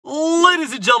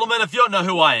Ladies and gentlemen, if you don't know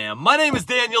who I am, my name is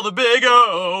Daniel the Big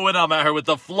O, and I'm out here with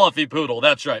the Fluffy Poodle.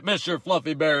 That's right, Mr.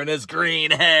 Fluffy Bear and his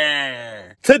green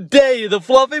hair. Today, the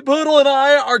Fluffy Poodle and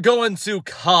I are going to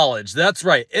college. That's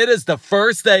right, it is the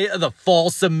first day of the fall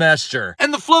semester.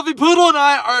 And the Fluffy Poodle and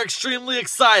I are extremely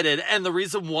excited, and the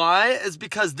reason why is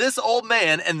because this old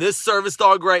man and this service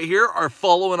dog right here are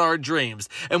following our dreams,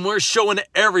 and we're showing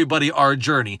everybody our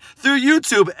journey through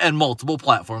YouTube and multiple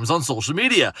platforms on social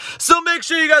media. So make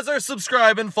sure you guys are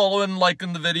subscribing, following,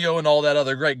 liking the video, and all that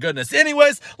other great goodness.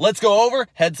 Anyways, let's go over,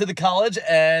 head to the college,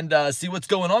 and see what's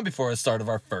going on before the start of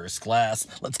our first class.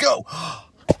 Let's go!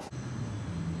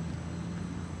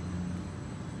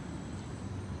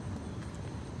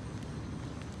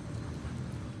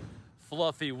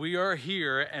 Fluffy, we are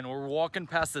here and we're walking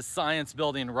past the science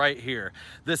building right here.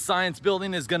 This science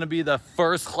building is going to be the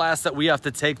first class that we have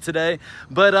to take today.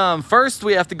 But first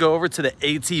we have to go over to the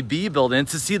ATB building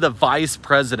to see the vice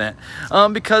president.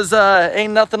 Because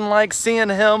ain't nothing like seeing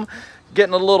him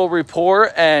getting a little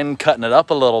report and cutting it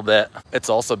up a little bit. It's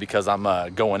also because I'm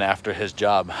going after his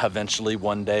job. Eventually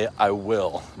one day I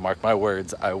will, mark my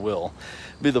words, I will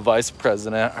be the vice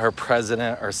president or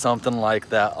president or something like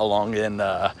that along in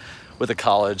with the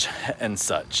college and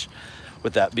such.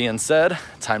 With that being said,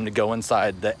 time to go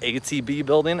inside the ATB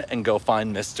building and go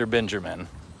find Mr. Benjamin.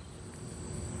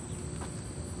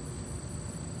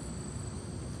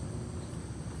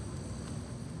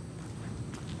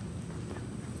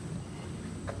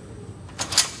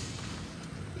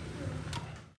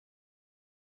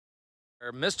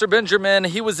 Mr. Benjamin,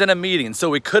 he was in a meeting, so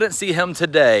we couldn't see him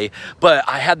today, but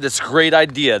I had this great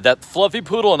idea that Fluffy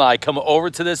Poodle and I come over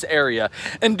to this area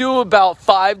and do about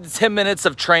 5 to 10 minutes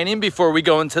of training before we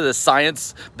go into the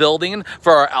science building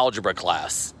for our algebra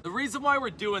class. The reason why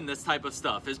we're doing this type of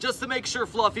stuff is just to make sure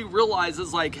Fluffy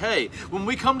realizes, like, hey, when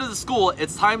we come to the school,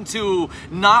 it's time to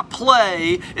not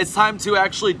play, it's time to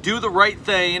actually do the right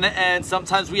thing, and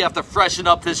sometimes we have to freshen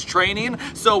up this training,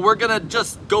 so we're gonna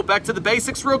just go back to the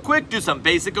basics real quick, do some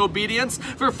basic obedience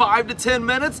for 5 to 10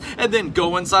 minutes, and then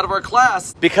go inside of our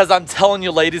class. Because I'm telling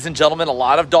you, ladies and gentlemen, a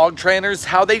lot of dog trainers,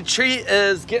 how they treat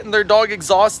is getting their dog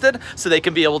exhausted so they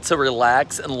can be able to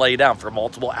relax and lay down for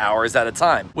multiple hours at a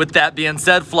time. With that being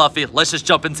said, Fluffy, let's just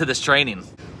jump into this training.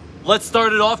 Let's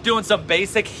start it off doing some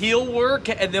basic heel work,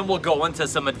 and then we'll go into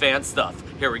some advanced stuff.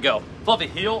 Here we go. Fluffy,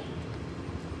 heel.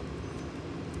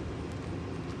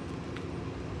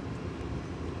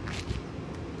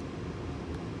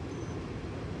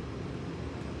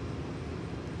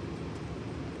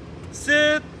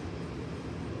 Sit.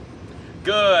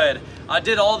 Good. I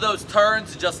did all those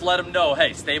turns to just let him know,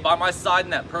 hey, stay by my side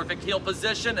in that perfect heel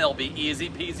position. It'll be easy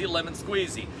peasy lemon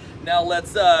squeezy. Now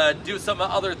let's do some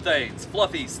other things.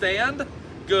 Fluffy, stand.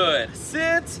 Good.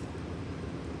 Sit.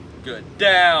 Good.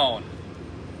 Down.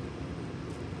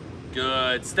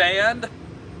 Good. Stand.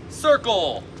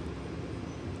 Circle.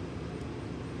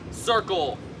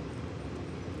 Circle.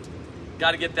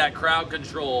 Got to get that crowd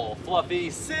control. Fluffy,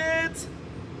 sit.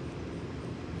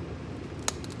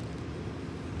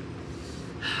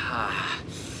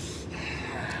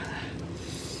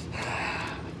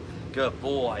 Good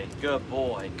boy, good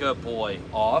boy, good boy.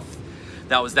 Off.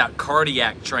 That was that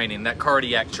cardiac training,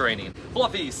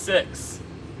 Fluffy, 6.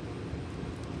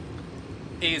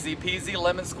 Easy peasy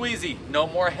lemon squeezy. No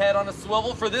more head on a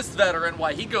swivel for this veteran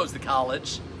while he goes to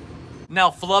college. Now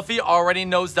Fluffy already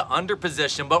knows the under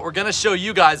position, but we're gonna show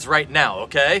you guys right now,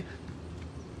 okay?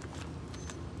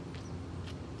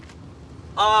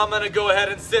 I'm gonna go ahead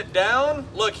and sit down.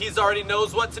 Look, he's already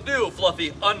knows what to do.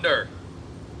 Fluffy, under.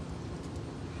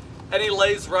 And he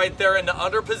lays right there in the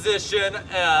under position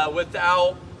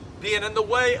without being in the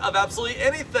way of absolutely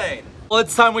anything. Well,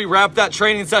 it's time we wrap that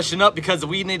training session up because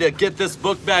we need to get this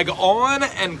book bag on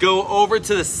and go over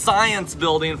to the science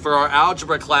building for our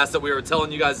algebra class that we were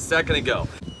telling you guys a second ago.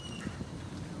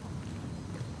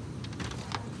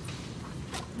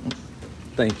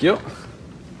 Thank you.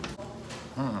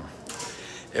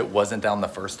 It wasn't down the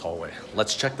first hallway.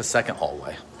 Let's check the second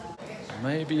hallway.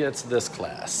 Maybe it's this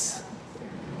class.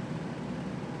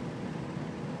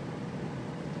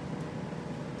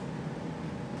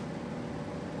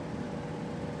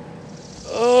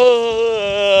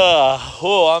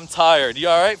 Oh, I'm tired. You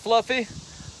all right, Fluffy?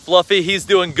 Fluffy, he's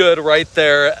doing good right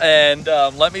there. And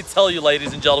let me tell you,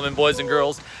 ladies and gentlemen, boys and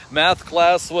girls, math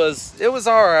class was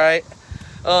all right.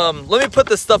 Let me put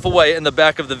this stuff away in the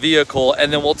back of the vehicle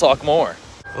and then we'll talk more.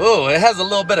 Oh, it has a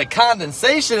little bit of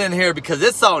condensation in here because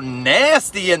it's so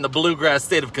nasty in the bluegrass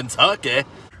state of Kentucky.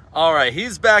 All right,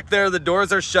 he's back there. The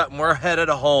doors are shut and we're headed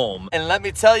home. And let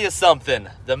me tell you something.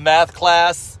 The math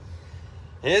class,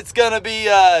 It's going to be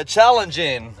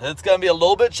challenging. It's going to be a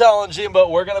little bit challenging,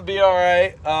 but we're going to be all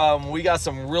right. We got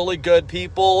some really good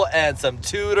people and some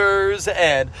tutors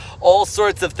and all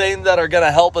sorts of things that are going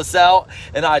to help us out.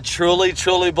 And I truly,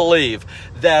 truly believe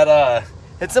that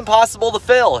it's impossible to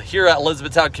fail here at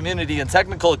Elizabethtown Community and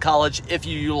Technical College if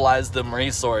you utilize them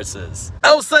resources.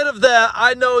 Outside of that,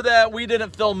 I know that we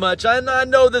didn't film much. I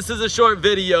know this is a short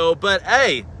video, but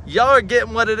hey, y'all are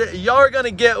getting what it is. Y'all are gonna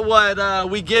get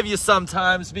what we give you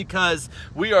sometimes because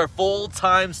we are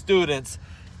full-time students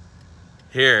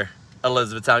here at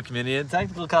Elizabethtown Community and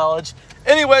Technical College.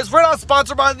 Anyways, we're not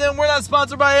sponsored by them. We're not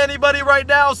sponsored by anybody right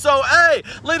now. So, hey,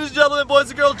 ladies and gentlemen, boys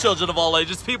and girls, children of all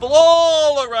ages, people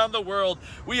all around the world,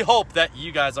 we hope that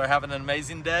you guys are having an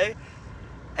amazing day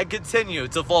and continue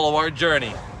to follow our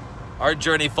journey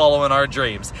following our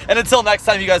dreams. And until next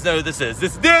time, you guys know who this is.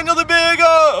 This is Daniel the Big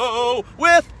O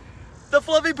with the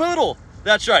Fluffy Poodle.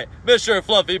 That's right, Mr.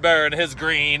 Fluffy Bear and his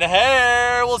green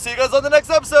hair. We'll see you guys on the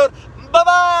next episode.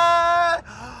 Bye-bye.